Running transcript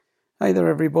Hey there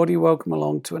everybody, welcome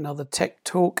along to another Tech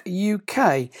Talk UK.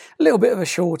 A little bit of a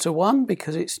shorter one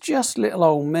because it's just little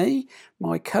old me.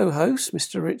 My co-host,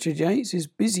 Mr. Richard Yates, is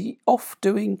busy off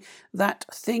doing that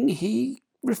thing he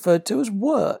referred to as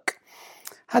work.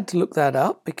 Had to look that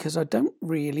up because I don't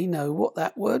really know what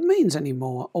that word means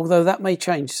anymore, although that may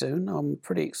change soon. I'm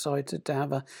pretty excited to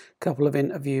have a couple of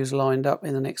interviews lined up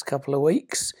in the next couple of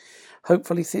weeks.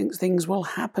 Hopefully things will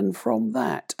happen from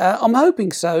that. I'm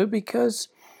hoping so because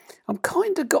I've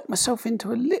kind of got myself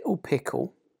into a little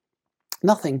pickle.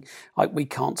 Nothing like we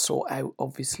can't sort out,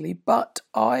 obviously, but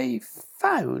I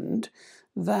found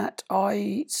that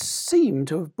I seem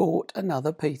to have bought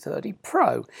another P30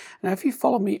 Pro. Now, if you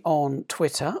follow me on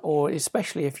Twitter, or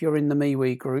especially if you're in the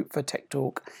MeWe group for Tech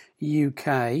Talk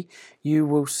UK, you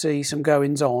will see some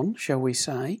goings on, shall we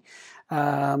say.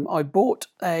 I bought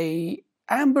a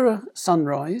Amber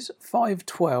Sunrise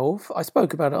 512. I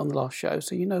spoke about it on the last show,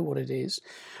 so you know what it is.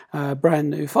 Brand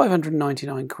new,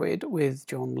 599 quid with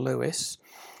John Lewis.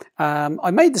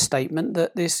 I made the statement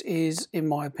that this is, in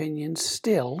my opinion,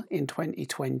 still in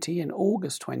 2020, in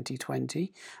August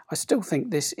 2020. I still think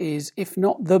this is, if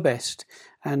not the best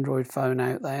Android phone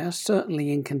out there,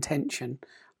 certainly in contention,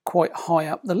 quite high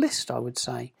up the list, I would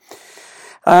say.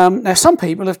 Now, some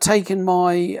people have taken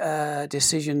my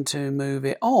decision to move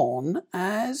it on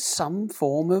as some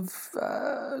form of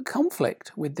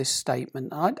conflict with this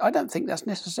statement. I don't think that's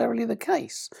necessarily the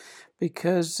case,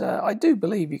 because I do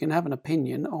believe you can have an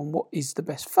opinion on what is the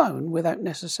best phone without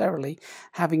necessarily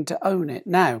having to own it.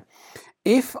 Now,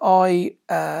 if I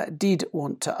did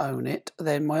want to own it,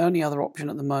 then my only other option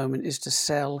at the moment is to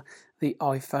sell the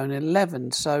iPhone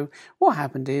 11. So what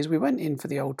happened is we went in for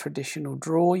the old traditional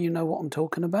draw, you know what I'm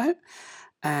talking about,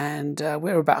 and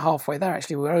we're about halfway there.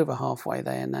 Actually, we're over halfway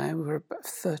there now. We're about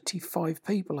 35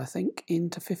 people, I think,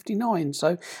 into 59,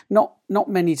 so not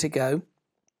many to go.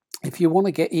 If you want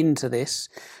to get into this,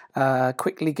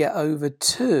 quickly get over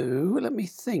to, let me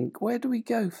think, where do we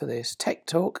go for this? Tech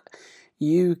Talk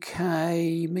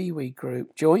UK MeWe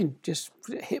group. Join, just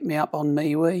hit me up on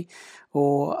MeWe,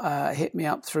 or hit me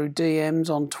up through DMs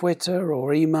on Twitter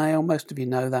or email. Most of you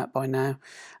know that by now,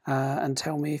 and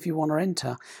tell me if you want to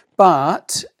enter.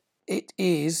 But it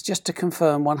is, just to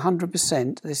confirm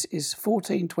 100%, this is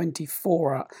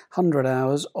 14:24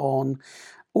 hours on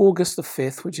August the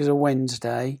 5th, which is a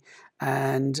Wednesday.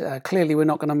 And clearly we're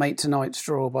not going to make tonight's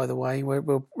draw, by the way.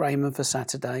 We're aiming for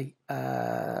Saturday,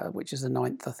 which is the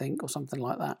 9th, I think, or something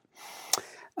like that.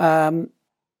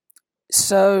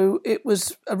 So it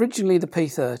was originally the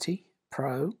P30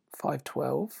 Pro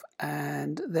 512,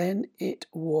 and then it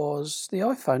was the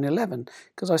iPhone 11,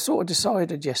 because I sort of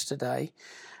decided yesterday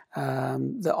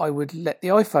that I would let the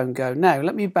iPhone go. Now,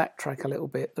 let me backtrack a little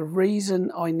bit. The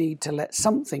reason I need to let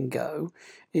something go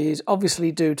is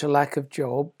obviously due to lack of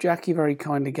job. Jackie very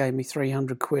kindly gave me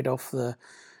 300 quid off the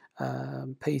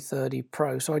P30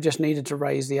 Pro, so I just needed to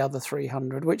raise the other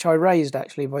 300, which I raised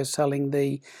actually by selling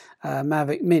the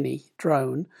Mavic Mini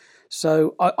drone.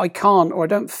 So I can't, or I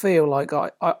don't feel like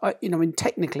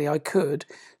technically I could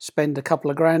spend a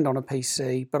couple of grand on a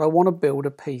PC, but I want to build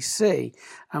a PC.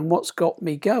 And what's got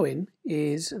me going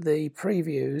is the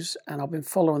previews, and I've been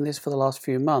following this for the last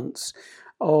few months,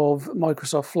 of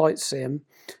Microsoft Flight Sim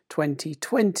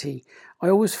 2020. I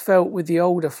always felt with the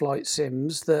older flight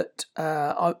sims that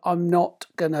I'm not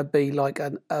going to be like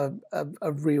a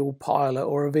real pilot,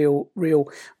 or a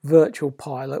real virtual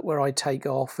pilot where I take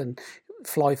off and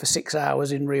fly for 6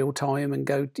 hours in real time and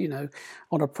go,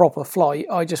 on a proper flight.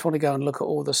 I just want to go and look at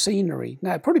all the scenery. Now,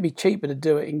 it'd probably be cheaper to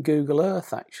do it in Google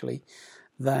Earth, actually,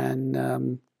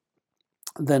 than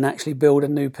actually build a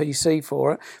new PC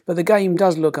for it. But the game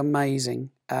does look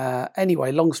amazing.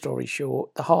 Anyway, long story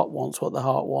short, the heart wants what the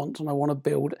heart wants, and I want to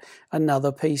build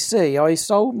another PC. I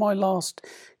sold my last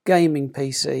gaming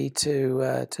PC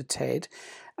to Ted,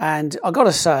 and I got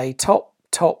to say, top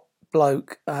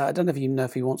bloke. I don't know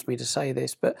if he wants me to say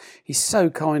this, but he so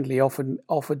kindly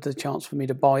offered the chance for me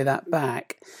to buy that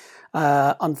back.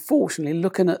 Unfortunately,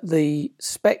 looking at the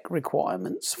spec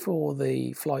requirements for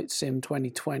the Flight Sim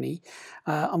 2020,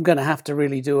 I'm going to have to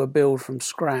really do a build from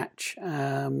scratch,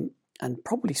 and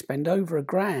probably spend over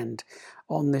 £1,000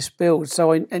 on this build.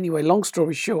 So anyway, long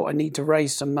story short, I need to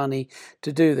raise some money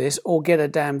to do this, or get a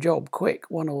damn job quick,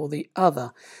 one or the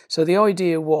other. So the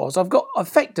idea was, I've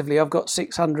got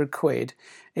 600 quid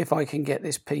if I can get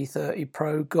this P30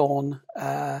 Pro gone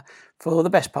for the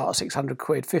best part of 600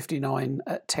 quid, 59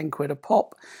 at 10 quid a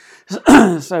pop.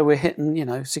 So we're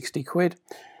hitting, 60 quid.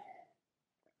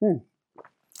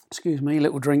 Excuse me,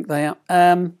 little drink there.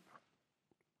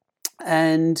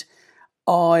 And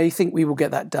I think we will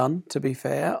get that done, to be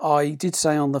fair. I did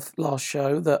say on the last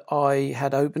show that I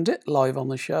had opened it live on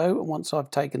the show, and once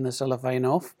I've taken the cellophane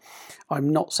off, I'm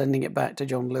not sending it back to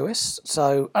John Lewis.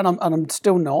 So, and I'm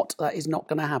still not. That is not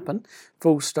going to happen,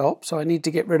 full stop. So I need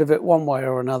to get rid of it one way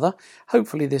or another.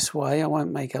 Hopefully this way I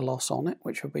won't make a loss on it,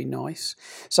 which would be nice.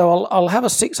 So I'll have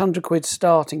a 600 quid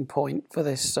starting point for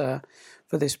this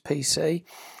PC,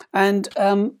 and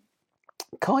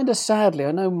kind of sadly,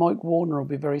 I know Mike Warner will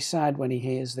be very sad when he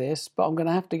hears this, but I'm going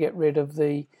to have to get rid of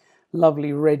the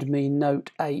lovely Redmi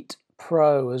Note 8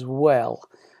 Pro as well.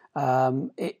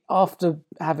 After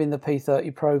having the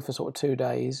P30 Pro for sort of 2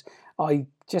 days, I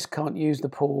just can't use the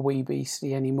poor wee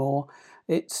beastie anymore.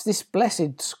 It's this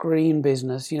blessed screen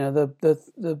business. You know,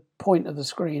 the point of the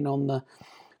screen on the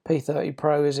P30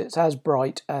 Pro is it's as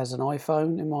bright as an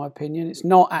iPhone, in my opinion. It's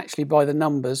not actually by the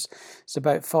numbers. It's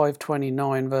about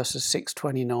 529 versus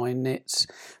 629 nits.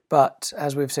 But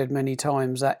as we've said many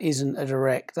times, that isn't a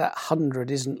direct. That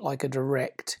 100 isn't like a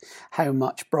direct how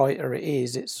much brighter it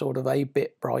is. It's sort of a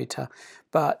bit brighter.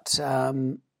 But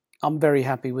I'm very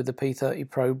happy with the P30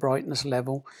 Pro brightness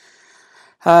level.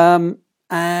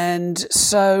 And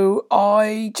so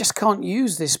I just can't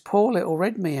use this poor little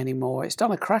Redmi anymore. It's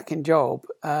done a cracking job,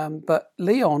 but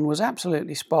Leon was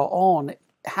absolutely spot on.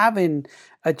 Having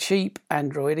a cheap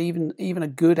Android, even a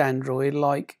good Android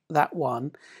like that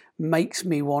one, makes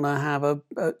me want to have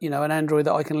an Android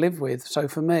that I can live with. So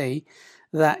for me,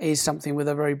 that is something with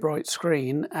a very bright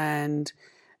screen. And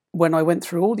when I went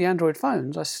through all the Android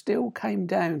phones, I still came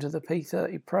down to the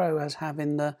P30 Pro as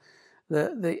having the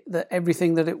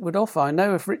everything that it would offer. I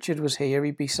know if Richard was here,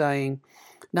 he'd be saying,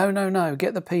 no,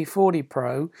 get the P40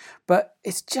 Pro. But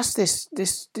it's just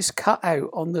this cutout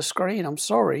on the screen. I'm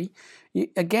sorry. You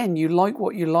like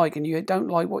what you like and you don't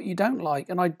like what you don't like.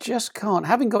 And I just can't.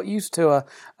 Having got used to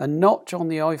a notch on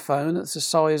the iPhone that's the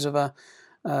size of a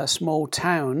small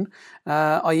town,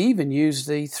 I even used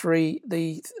the 3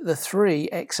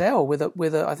 XL with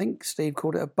a I think Steve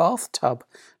called it a bathtub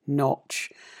notch.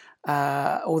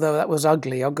 Although that was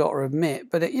ugly, I've got to admit.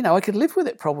 But, I could live with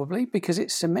it probably because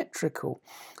it's symmetrical.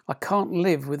 I can't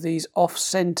live with these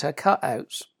off-centre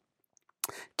cutouts.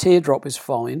 Teardrop is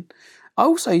fine.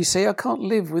 Also, you see, I can't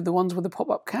live with the ones with the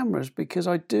pop-up cameras because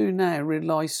I do now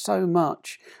rely so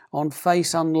much on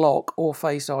Face Unlock or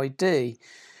Face ID.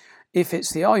 If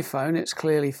it's the iPhone, it's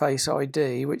clearly Face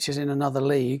ID, which is in another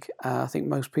league. I think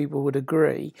most people would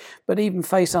agree. But even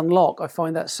Face Unlock, I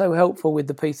find that so helpful with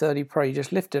the P30 Pro. You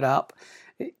just lift it up,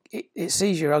 it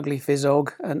sees your ugly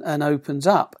fizzog and opens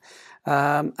up.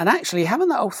 And actually, having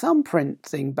that old thumbprint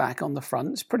thing back on the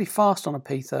front, it's pretty fast on a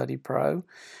P30 Pro,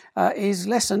 is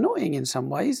less annoying in some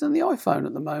ways than the iPhone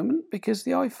at the moment, because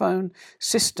the iPhone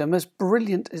system, as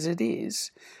brilliant as it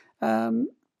is,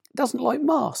 doesn't like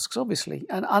masks, obviously,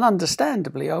 and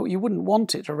understandably. You wouldn't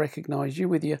want it to recognise you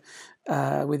with your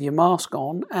mask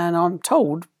on. And I'm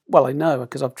told, well, I know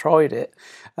because I've tried it.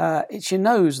 It's your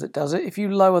nose that does it. If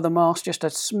you lower the mask just a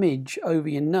smidge over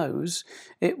your nose,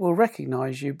 it will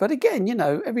recognise you. But again,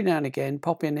 every now and again,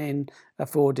 popping in a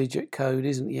 4-digit code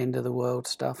isn't the end of the world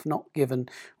stuff. Not given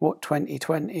what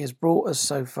 2020 has brought us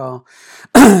so far.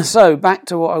 So back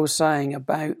to what I was saying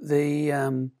about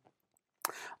the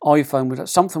iPhone.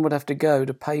 Something would have to go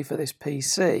to pay for this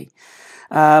PC.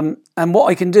 And what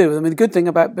I can do, the good thing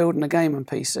about building a gaming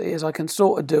PC is I can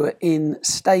sort of do it in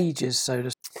stages,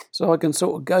 so I can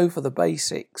sort of go for the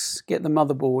basics, get the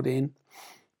motherboard in.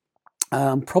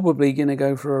 I'm probably going to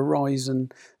go for a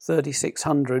Ryzen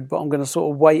 3600, but I'm going to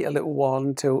sort of wait a little while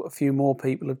until a few more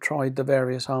people have tried the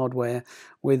various hardware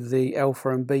with the alpha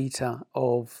and beta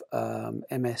of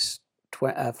MS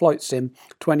Flight Sim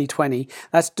 2020.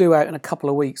 That's due out in a couple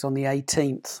of weeks on the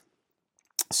 18th.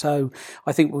 So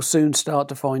I think we'll soon start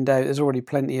to find out. There's already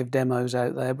plenty of demos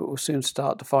out there, but we'll soon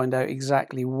start to find out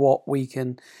exactly what we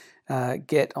can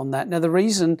get on that. Now, the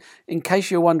reason, in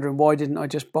case you're wondering why didn't I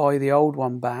just buy the old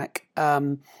one back,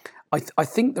 I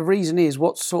think the reason is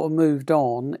what's sort of moved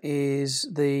on is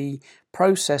the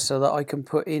processor that I can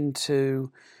put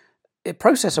into.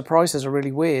 Processor prices are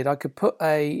really weird. I could put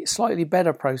a slightly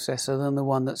better processor than the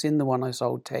one that's in the one I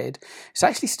sold Ted. It's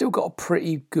actually still got a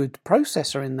pretty good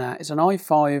processor in that. It's an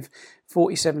i5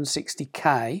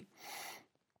 4760K.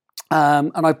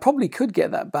 And I probably could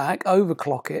get that back,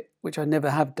 overclock it, which I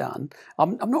never have done.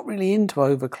 I'm not really into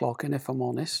overclocking, if I'm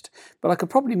honest, but I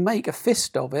could probably make a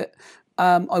fist of it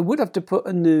I would have to put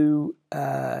a new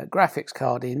graphics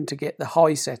card in to get the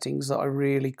high settings that I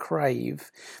really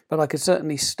crave, but I could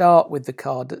certainly start with the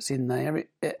card that's in there.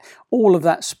 All of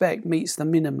that spec meets the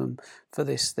minimum for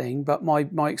this thing, but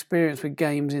my experience with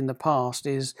games in the past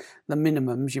is the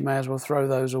minimums, you may as well throw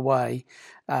those away.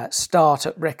 Start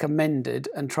at recommended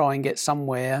and try and get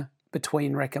somewhere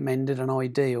between recommended and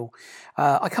ideal.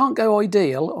 I can't go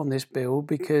ideal on this build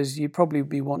because you'd probably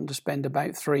be wanting to spend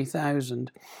about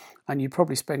 3,000, and you'd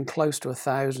probably spend close to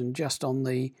 1,000 just on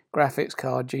the graphics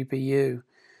card GPU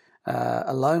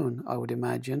alone, I would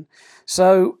imagine.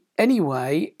 So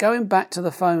anyway, going back to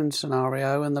the phone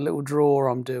scenario and the little drawer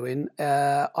I'm doing,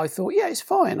 I thought, yeah, it's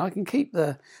fine. I can keep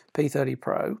the P30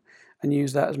 Pro and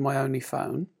use that as my only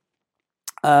phone.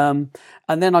 And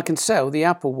then I can sell the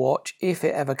Apple Watch if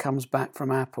it ever comes back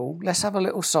from Apple. Let's have a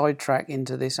little sidetrack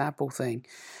into this Apple thing.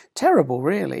 Terrible,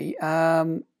 really.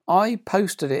 I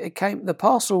posted it. It came,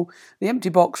 the empty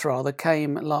box rather,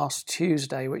 came last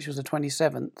Tuesday, which was the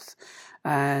 27th.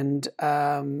 And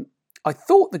I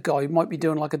thought the guy might be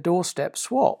doing like a doorstep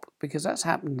swap, because that's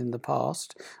happened in the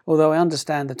past. Although I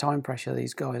understand the time pressure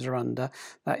these guys are under,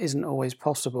 that isn't always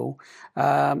possible.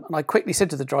 And I quickly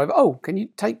said to the driver, "Oh, can you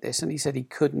take this?" And he said he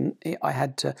couldn't. I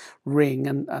had to ring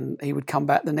and he would come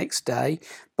back the next day,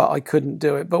 but I couldn't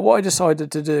do it. But what I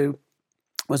decided to do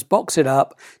was box it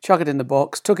up, chuck it in the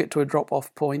box, took it to a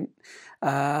drop-off point,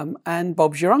 and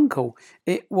Bob's your uncle.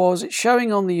 It's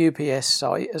showing on the UPS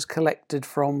site as collected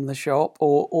from the shop,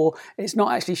 or it's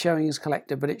not actually showing as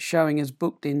collected, but it's showing as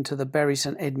booked into the Bury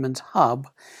St Edmunds hub,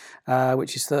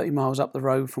 which is 30 miles up the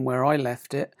road from where I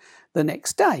left it, the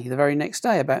very next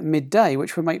day, about midday,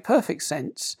 which would make perfect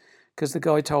sense, because the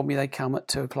guy told me they come at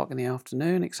 2 o'clock in the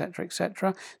afternoon, etc.,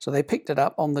 etc. So they picked it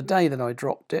up on the day that I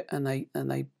dropped it, and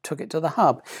they took it to the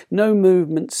hub. No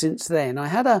movement since then. I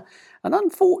had an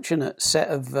unfortunate set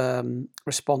of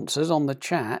responses on the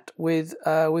chat with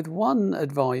one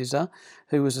advisor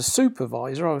who was a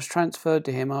supervisor. I was transferred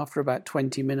to him after about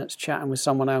 20 minutes chatting with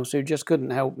someone else who just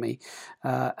couldn't help me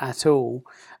at all.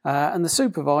 And the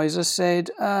supervisor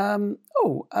said, I'm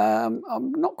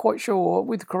not quite sure,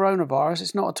 with coronavirus,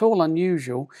 it's not at all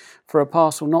unusual for a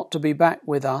parcel not to be back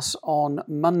with us on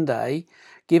Monday,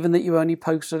 given that you only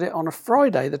posted it on a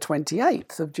Friday, the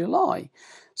 28th of July.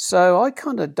 So I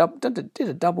kind of did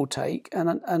a double take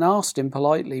and asked him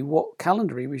politely what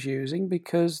calendar he was using,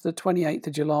 because the 28th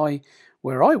of July,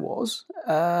 where I was,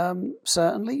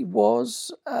 certainly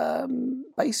was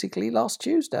basically last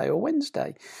Tuesday or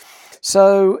Wednesday.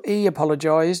 So he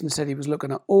apologised and said he was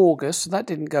looking at August, so that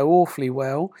didn't go awfully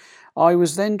well. I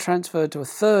was then transferred to a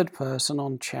third person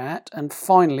on chat, and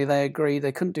finally they agreed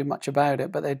they couldn't do much about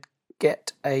it, but they'd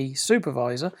get a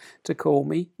supervisor to call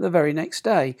me the very next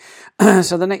day.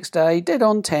 So the next day, dead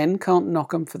on 10, can't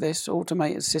knock them for this,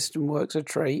 automated system works a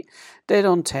treat. Dead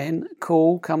on 10,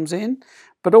 call comes in,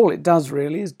 but all it does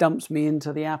really is dumps me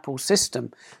into the Apple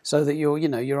system, so that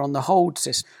you're on the hold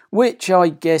system, which I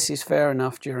guess is fair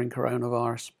enough during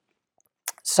coronavirus.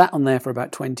 Sat on there for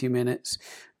about 20 minutes,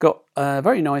 got a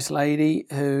very nice lady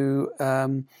who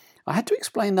I had to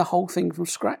explain the whole thing from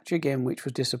scratch again, which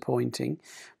was disappointing.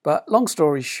 But long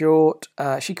story short,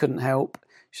 she couldn't help,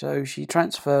 so she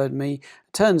transferred me.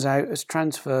 Turns out it's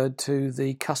transferred to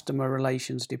the customer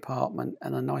relations department,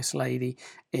 and a nice lady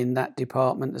in that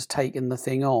department has taken the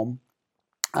thing on.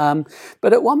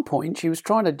 But at one point she was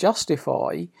trying to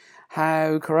justify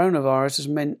how coronavirus has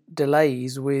meant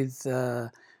delays with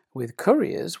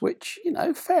couriers, which,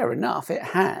 fair enough, it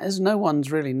has. No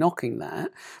one's really knocking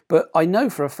that. But I know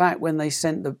for a fact when they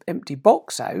sent the empty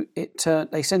box out,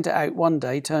 they sent it out one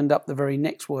day, turned up the very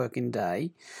next working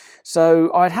day.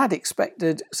 So I'd had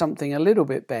expected something a little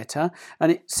bit better,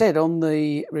 and it said on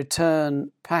the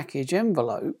return package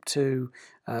envelope for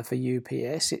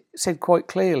UPS, it said quite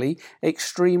clearly,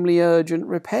 extremely urgent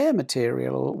repair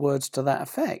material, or words to that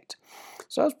effect.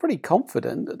 So I was pretty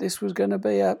confident that this was going to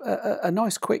be a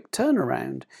nice quick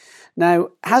turnaround. Now,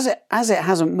 as it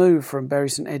hasn't moved from Bury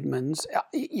St Edmunds,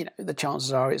 the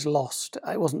chances are it's lost.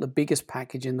 It wasn't the biggest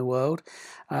package in the world,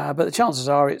 but the chances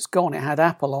are it's gone. It had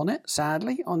Apple on it,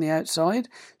 sadly, on the outside.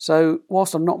 So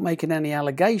whilst I'm not making any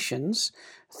allegations,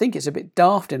 I think it's a bit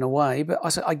daft in a way, but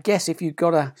I guess if you've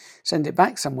got to send it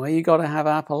back somewhere, you've got to have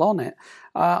Apple on it.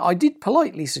 I did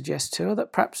politely suggest to her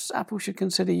that perhaps Apple should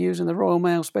consider using the Royal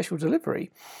Mail special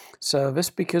delivery service,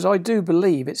 because I do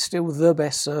believe it's still the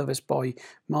best service by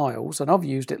miles, and I've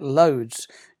used it loads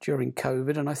during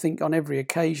COVID, and I think on every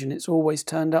occasion it's always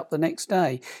turned up the next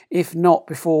day, if not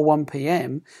before 1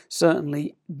 p.m,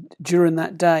 certainly during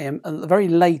that day, and at the very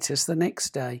latest the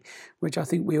next day, which I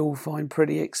think we all find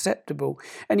pretty acceptable.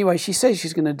 Anyway, she says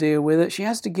she's going to deal with it. She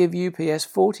has to give UPS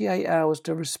 48 hours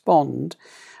to respond,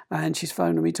 and she's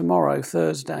phoning me tomorrow,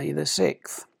 Thursday the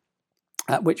 6th.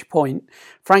 At which point,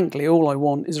 frankly, all I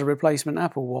want is a replacement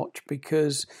Apple Watch,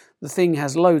 because the thing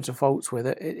has loads of faults with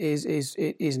it. It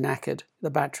is knackered. The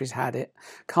battery's had it.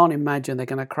 Can't imagine they're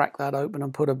going to crack that open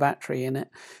and put a battery in it.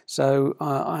 So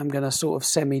I'm going to sort of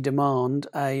semi-demand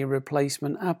a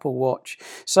replacement Apple Watch.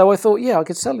 So I thought, yeah, I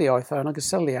could sell the iPhone, I could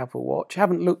sell the Apple Watch.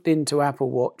 Haven't looked into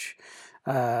Apple Watch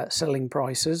selling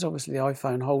prices. Obviously, the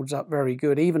iPhone holds up very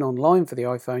good. Even online for the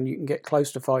iPhone, you can get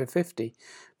close to $550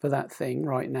 for that thing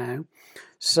right now.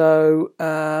 So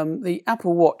the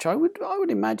Apple Watch, I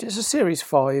would imagine it's a Series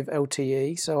 5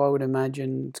 LTE, so I would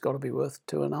imagine it's got to be worth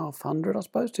 $250, I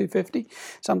suppose, $250,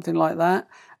 something like that.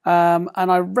 And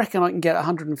I reckon I can get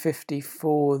 $150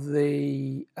 for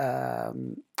the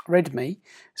Redmi,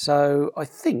 so I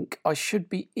think I should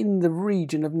be in the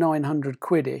region of 900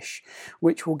 quid-ish,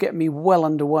 which will get me well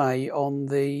underway on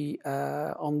the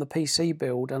PC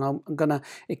build, and I'm going to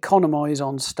economise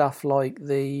on stuff like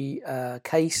the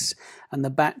case and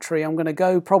the battery. I'm going to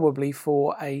go probably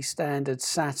for a standard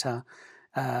SATA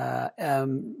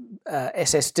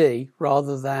SSD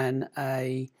rather than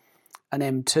an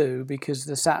M2, because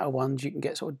the SATA ones you can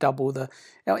get sort of double the.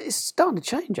 It's starting to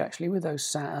change actually with those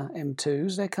SATA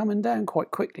M2s. They're coming down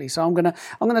quite quickly, so I'm gonna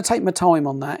take my time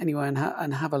on that anyway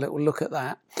and have a little look at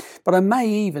that. But I may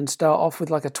even start off with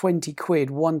like a 20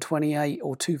 quid 128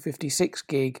 or 256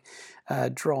 gig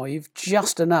drive,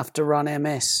 just enough to run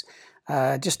MS.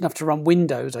 Just enough to run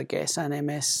Windows, I guess, and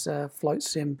MS Flight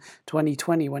Sim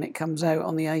 2020 when it comes out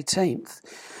on the 18th.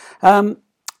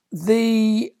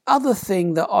 The other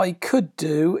thing that I could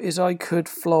do is I could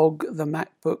flog the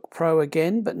MacBook Pro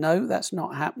again, but no, that's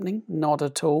not happening, not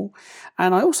at all.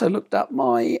 And I also looked up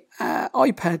my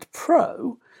iPad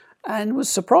Pro and was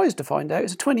surprised to find out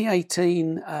it's a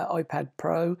 2018 iPad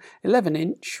Pro,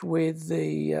 11-inch with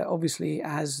the, obviously it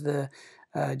has the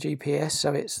GPS,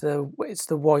 so it's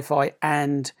the Wi-Fi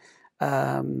and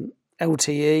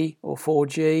LTE or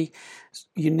 4G.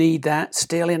 You need that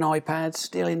still in iPads,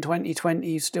 still in 2020.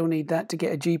 You still need that to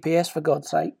get a GPS, for God's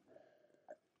sake,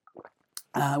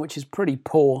 which is pretty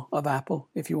poor of Apple,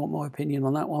 if you want my opinion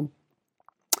on that one.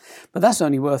 But that's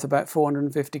only worth about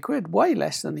 450 quid, way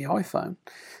less than the iPhone.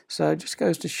 So it just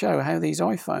goes to show how these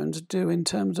iPhones do in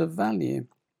terms of value.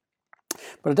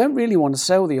 But I don't really want to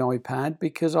sell the iPad,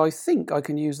 because I think I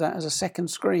can use that as a second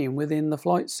screen within the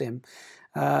Flight Sim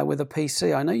with a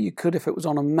PC. I know you could if it was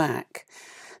on a Mac.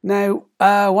 Now,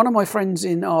 one of my friends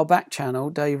in our back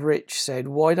channel, Dave Rich, said,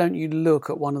 why don't you look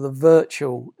at one of the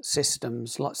virtual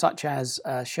systems, such as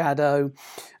Shadow,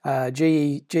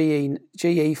 GeForce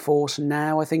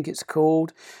Now, I think it's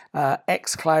called.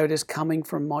 xCloud is coming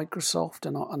from Microsoft,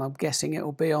 and I'm guessing it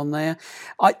will be on there.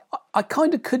 I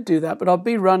kind of could do that, but I'd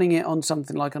be running it on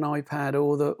something like an iPad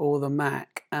or the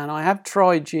Mac. And I have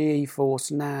tried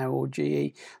GeForce Now, or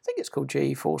I think it's called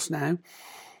GeForce Now.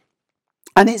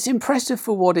 And it's impressive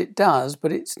for what it does,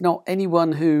 but it's not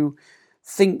anyone who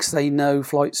thinks they know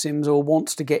flight sims or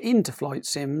wants to get into flight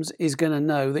sims is going to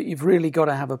know that you've really got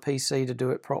to have a PC to do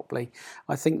it properly.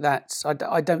 I think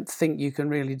I don't think you can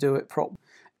really do it properly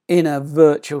in a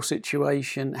virtual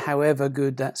situation, however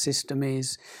good that system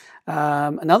is.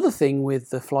 Another thing with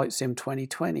the Flight Sim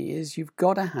 2020 is you've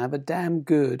got to have a damn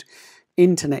good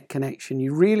internet connection.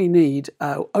 You really need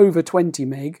over 20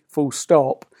 meg, full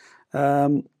stop.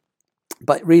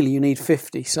 But really you need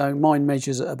 50, so mine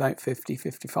measures at about 50,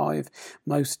 55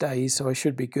 most days, so I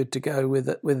should be good to go with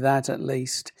that at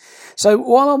least. So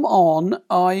while I'm on,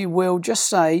 I will just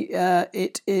say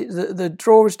the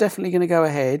draw is definitely going to go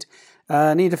ahead.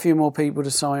 I need a few more people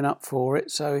to sign up for it,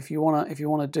 so if you want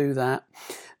to do that.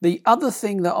 The other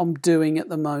thing that I'm doing at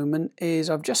the moment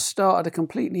is I've just started a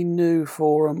completely new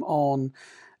forum on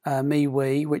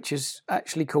MeWe, which is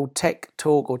actually called Tech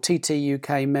Talk or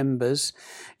TTUK members.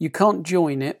 You can't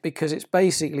join it because it's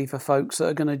basically for folks that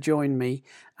are going to join me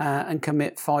and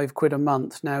commit £5 a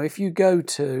month. Now, if you go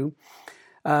to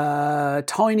tinyurl.com/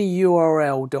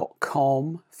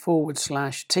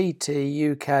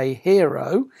 patreon.com/TTUK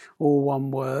Hero, all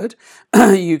one word,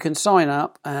 you can sign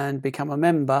up and become a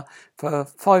member for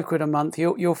 £5 a month.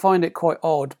 You'll find it quite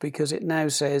odd because it now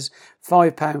says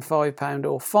 £5, £5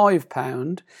 or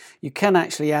 £5. You can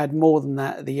actually add more than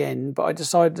that at the end, but I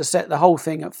decided to set the whole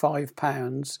thing at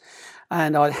 £5.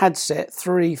 And I had set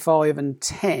 3, 5 and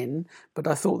 10, but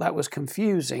I thought that was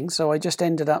confusing, so I just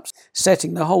ended up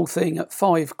setting the whole thing at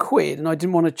 £5, and I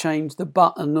didn't want to change the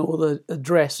button or the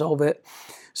address of it,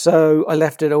 so I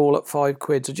left it all at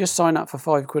 £5. So just sign up for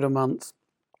 £5 a month.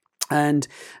 And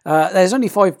there's only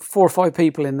 4 or 5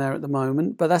 people in there at the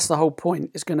moment, but that's the whole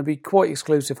point. It's going to be quite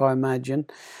exclusive, I imagine.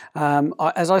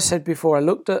 As I said before, I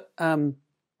looked at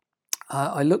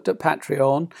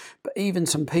Patreon, but even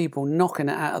some people knocking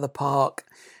it out of the park,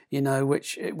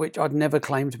 which I'd never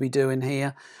claimed to be doing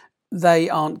here. They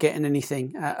aren't getting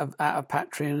anything out of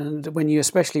Patreon, and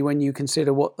especially when you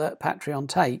consider what that Patreon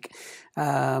take,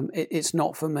 it's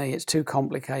not for me. It's too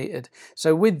complicated.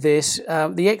 So with this,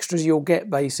 the extras you'll get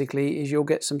basically is you'll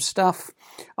get some stuff.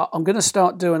 I'm going to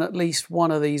start doing at least one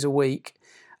of these a week,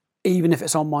 even if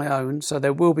it's on my own. So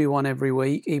there will be one every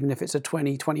week, even if it's a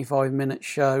 20-25 minute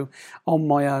show on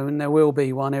my own. There will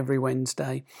be one every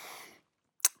Wednesday.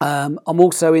 I'm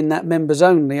also in that members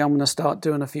only. I'm going to start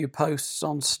doing a few posts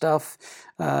on stuff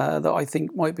that I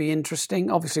think might be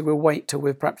interesting. Obviously, we'll wait till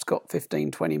we've perhaps got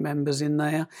 15-20 members in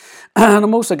there. And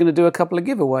I'm also going to do a couple of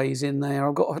giveaways in there.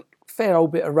 I've got a fair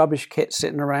old bit of rubbish kit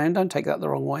sitting around. Don't take that the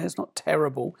wrong way. It's not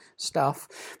terrible stuff.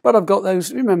 But I've got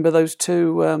those, remember those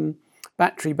two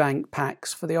battery bank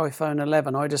packs for the iPhone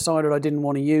 11. I decided I didn't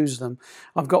want to use them.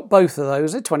 I've got both of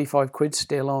those. They're £25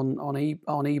 still on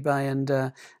eBay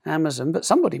and Amazon, but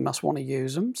somebody must want to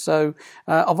use them. So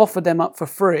I've offered them up for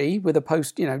free with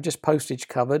a just postage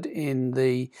covered in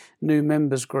the new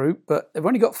members group, but they've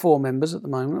only got 4 members at the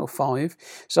moment, or 5.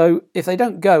 So if they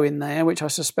don't go in there, which I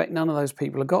suspect none of those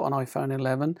people have got an iPhone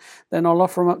 11, then I'll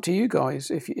offer them up to you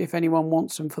guys if anyone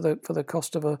wants them for the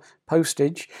cost of a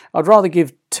postage. I'd rather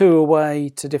give 2 away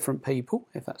to different people,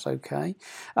 if that's okay.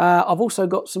 I've also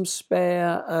got some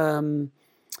spare,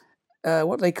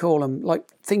 what do they call them? Like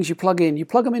things you plug in. You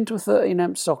plug them into a 13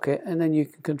 amp socket and then you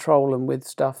can control them with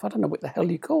stuff. I don't know what the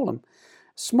hell you call them.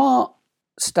 Smart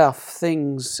stuff,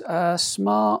 things,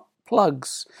 smart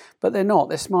plugs, but they're not.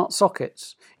 They're smart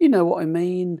sockets. You know what I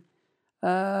mean.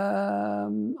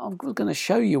 I'm going to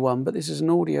show you one, but this is an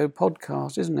audio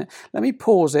podcast, isn't it? Let me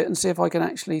pause it and see if I can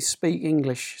actually speak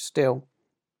English still.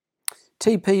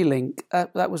 TP-Link,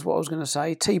 that was what I was going to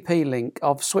say. TP-Link,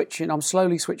 I'm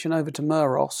slowly switching over to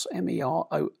Meross,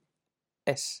 MEROSS,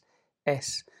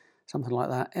 something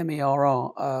like that,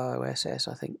 MERROSS,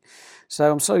 I think.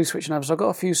 So I'm slowly switching over. So I've got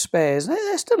a few spares.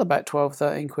 They're still about 12,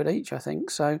 13 quid each, I think.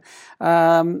 So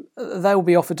they'll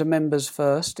be offered to members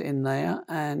first in there.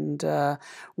 And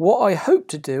what I hope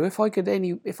to do, if I could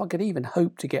even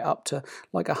hope to get up to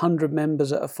like 100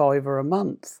 members at a £5 a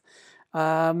month,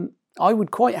 I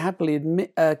would quite happily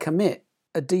commit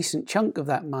a decent chunk of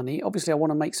that money. Obviously, I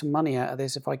want to make some money out of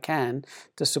this if I can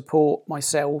to support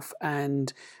myself,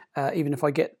 and even if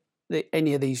I get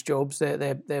any of these jobs,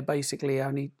 they're basically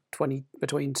only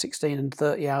between 16 and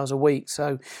 30 hours a week,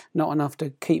 so not enough to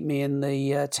keep me in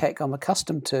the tech I'm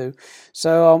accustomed to.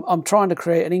 So I'm trying to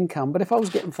create an income. But if I was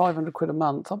getting £500 a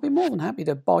month, I'd be more than happy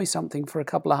to buy something for a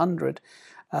couple of hundred.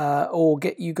 Or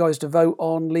get you guys to vote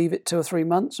on leave it 2 or 3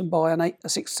 months and buy a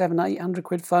 600, 700, 800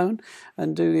 quid phone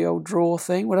and do the old draw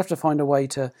thing. We'll have to find a way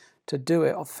to do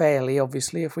it fairly,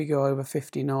 obviously, if we go over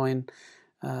 59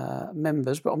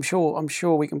 members. But I'm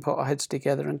sure we can put our heads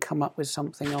together and come up with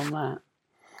something on that.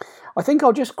 I think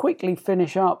I'll just quickly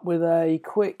finish up with a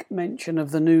quick mention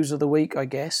of the news of the week, I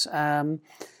guess. And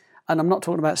I'm not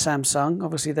talking about Samsung.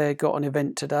 Obviously, they've got an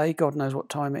event today. God knows what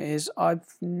time it is.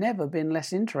 I've never been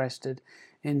less interested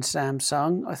in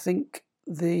Samsung. I think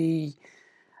I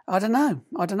don't know.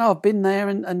 I've been there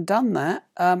and done that.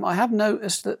 I have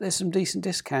noticed that there's some decent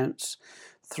discounts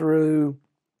through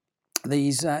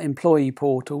these employee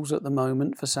portals at the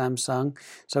moment for Samsung.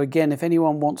 So again, if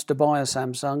anyone wants to buy a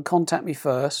Samsung, contact me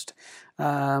first.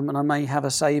 And I may have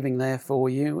a saving there for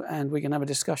you, and we can have a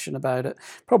discussion about it.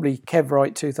 Probably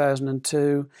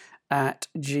kevwright2002 at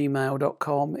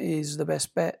gmail.com is the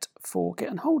best bet for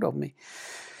getting hold of me.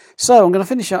 So I'm going to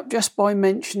finish up just by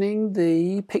mentioning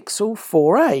the Pixel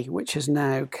 4a, which has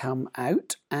now come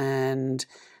out, and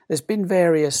there's been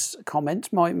various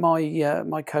comments. My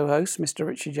co-host, Mr.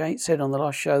 Richard Yates, said on the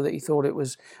last show that he thought it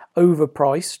was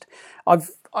overpriced. I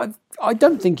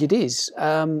don't think it is.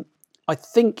 I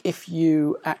think if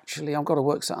you actually, I've got to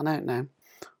work something out now.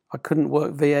 I couldn't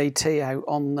work VAT out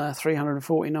on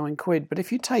 349 quid. But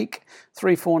if you take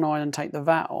 349 and take the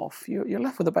VAT off, you're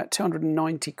left with about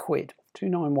 290 quid,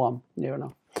 291 near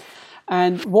enough.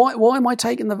 And why am I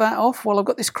taking the VAT off? Well, I've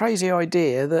got this crazy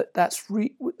idea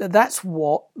that's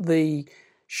what the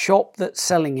shop that's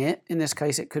selling it, in this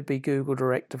case it could be Google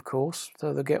Direct, of course,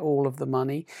 so they'll get all of the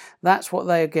money. That's what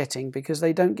they are getting, because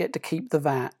they don't get to keep the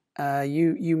VAT.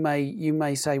 You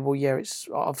may say, well, yeah,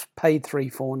 I've paid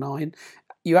 349.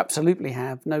 You absolutely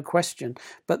have, no question.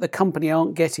 But the company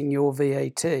aren't getting your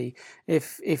VAT.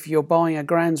 If you're buying a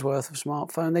grand's worth of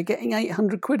smartphone, they're getting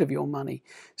 800 quid of your money.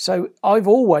 So I've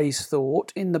always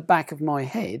thought in the back of my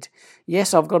head,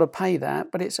 yes, I've got to pay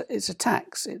that, but it's a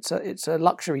tax. It's a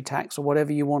luxury tax, or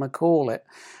whatever you want to call it.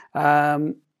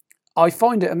 I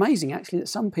find it amazing, actually, that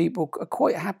some people are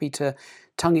quite happy to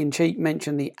tongue-in-cheek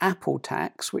mention the Apple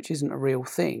tax, which isn't a real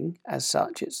thing as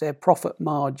such. It's their profit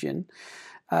margin.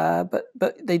 But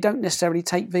they don't necessarily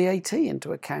take VAT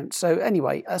into account. So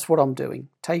anyway, that's what I'm doing.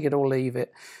 Take it or leave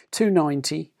it.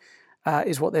 290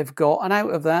 is what they've got. And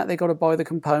out of that, they've got to buy the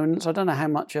components. I don't know how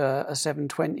much a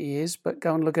 720 is, but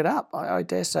go and look it up. I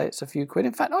dare say it's a few quid.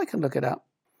 In fact, I can look it up.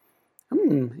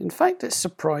 In fact, it's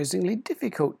surprisingly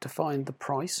difficult to find the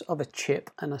price of a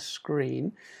chip and a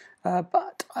screen.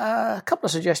 But a couple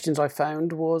of suggestions I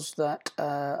found was that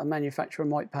a manufacturer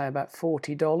might pay about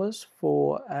 $40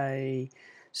 for a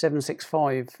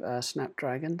 765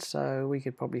 Snapdragon, so we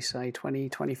could probably say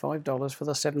 $25 for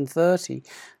the 730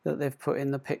 that they've put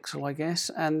in the Pixel, I guess.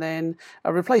 And then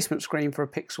a replacement screen for a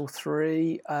Pixel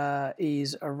 3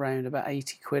 is around about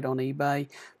 80 quid on eBay.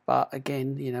 But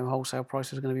again, wholesale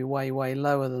prices are going to be way, way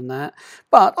lower than that.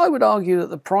 But I would argue that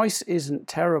the price isn't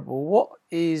terrible. What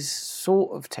is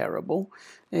sort of terrible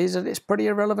is that it's pretty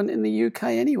irrelevant in the UK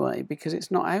anyway, because it's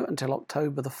not out until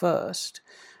October the 1st.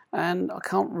 And I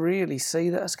can't really see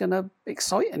that it's going to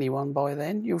excite anyone by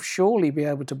then. You'll surely be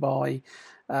able to buy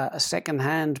a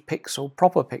second-hand Pixel,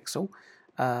 proper Pixel,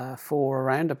 for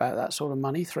around about that sort of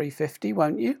money, $350,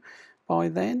 won't you, by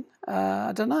then?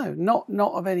 I don't know.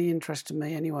 Not of any interest to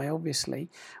me anyway, obviously.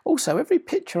 Also, every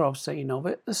picture I've seen of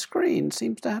it, the screen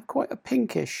seems to have quite a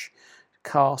pinkish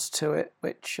cast to it,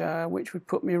 which would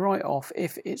put me right off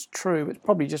if it's true. It's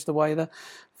probably just the way the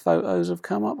photos have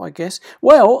come up, I guess.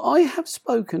 Well, I have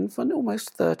spoken for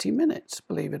almost 30 minutes,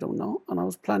 believe it or not, and I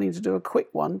was planning to do a quick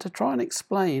one to try and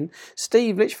explain.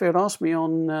 Steve Litchfield asked me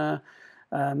on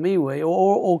MeWe,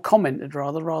 or commented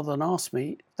rather than ask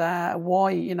me, that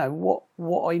why,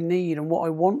 what I need and what I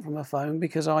want from a phone,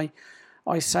 because I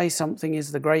say something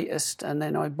is the greatest and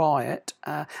then I buy it.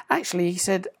 Actually, he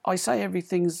said, I say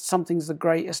something's the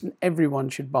greatest and everyone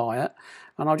should buy it.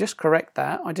 And I'll just correct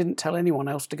that. I didn't tell anyone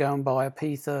else to go and buy a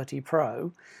P30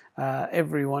 Pro.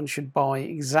 Everyone should buy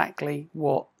exactly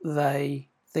what they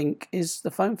think is the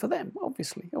phone for them,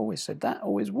 obviously. Always said that,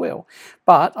 always will.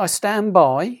 But I stand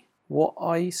by what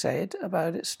I said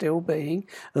about it still being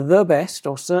the best,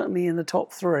 or certainly in the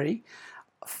top 3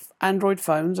 Android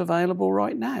phones available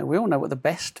right now. We all know what the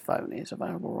best phone is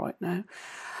available right now.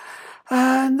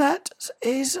 And that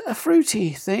is a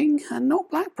fruity thing and not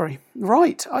BlackBerry.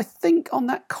 Right, I think on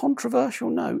that controversial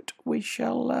note, we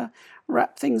shall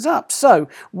wrap things up. So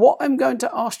what I'm going to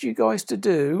ask you guys to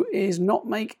do is not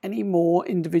make any more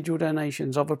individual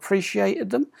donations. I've appreciated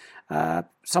them.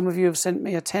 Some of you have sent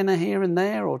me a tenner here and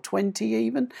there, or 20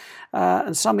 even,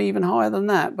 and some even higher than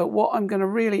that. But what I'm going to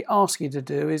really ask you to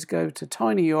do is go to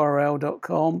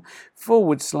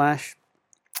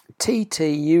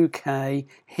tinyurl.com/TTUK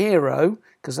Hero,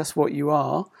 because that's what you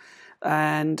are,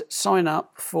 and sign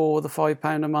up for the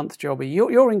 £5 a month jobby.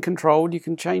 You're in control. You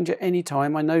can change at any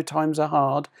time. I know times are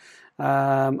hard,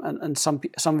 and some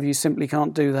of you simply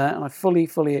can't do that, and I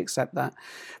fully accept that.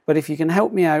 But if you can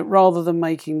help me out, rather than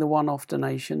making the one-off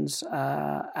donations,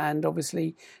 and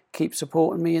obviously keep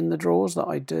supporting me in the draws that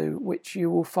I do, which you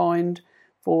will find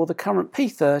for the current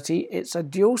P30. It's a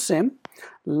dual SIM,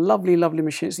 lovely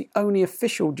machine. It's the only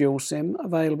official dual SIM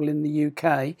available in the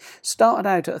UK. Started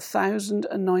out at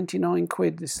 1,099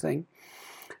 quid, this thing,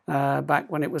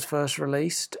 back when it was first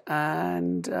released,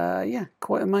 and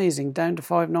quite amazing, down to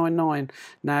 599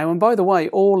 now. And by the way,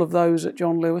 all of those at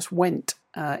John Lewis went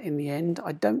in the end.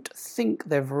 I don't think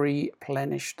they've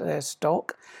replenished their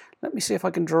stock. Let me see if I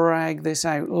can drag this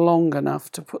out long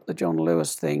enough to put the John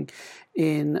Lewis thing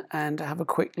in and have a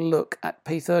quick look at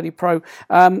P30 Pro.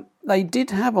 They did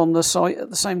have on the site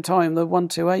at the same time the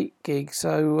 128 gig,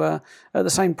 so at the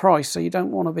same price, so you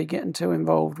don't want to be getting too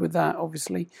involved with that,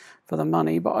 obviously, for the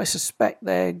money. But I suspect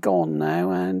they're gone now,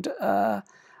 and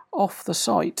off the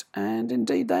site, and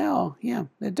indeed they are. Yeah,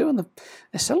 they're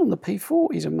selling the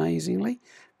P40s amazingly.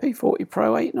 P40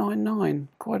 Pro 899,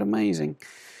 quite amazing.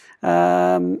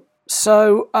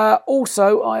 Also,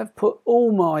 I have put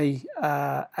all my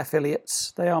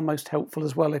affiliates. They are most helpful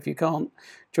as well if you can't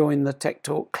join the Tech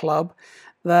Talk Club.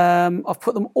 I've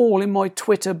put them all in my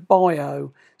Twitter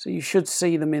bio, so you should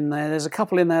see them in there. There's a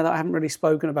couple in there that I haven't really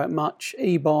spoken about much,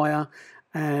 eBuyer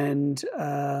and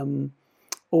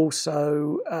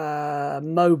also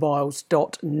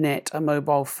mobiles.net, a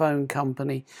mobile phone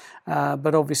company.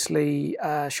 But obviously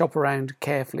shop around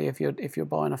carefully if you're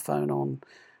buying a phone on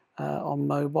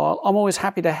mobile. I'm always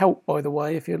happy to help, by the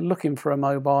way, if you're looking for a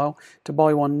mobile to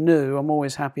buy one new. I'm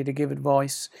always happy to give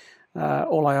advice.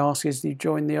 All I ask is you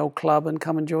join the old club and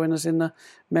come and join us in the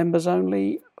members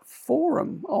only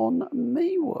forum on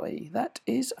MeWe. That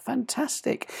is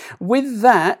fantastic. With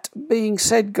that being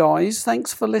said, guys,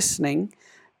 thanks for listening.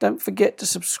 Don't forget to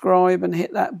subscribe and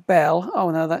hit that bell. Oh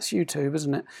no, that's YouTube,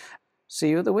 isn't it? See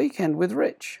you at the weekend with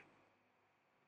Rich.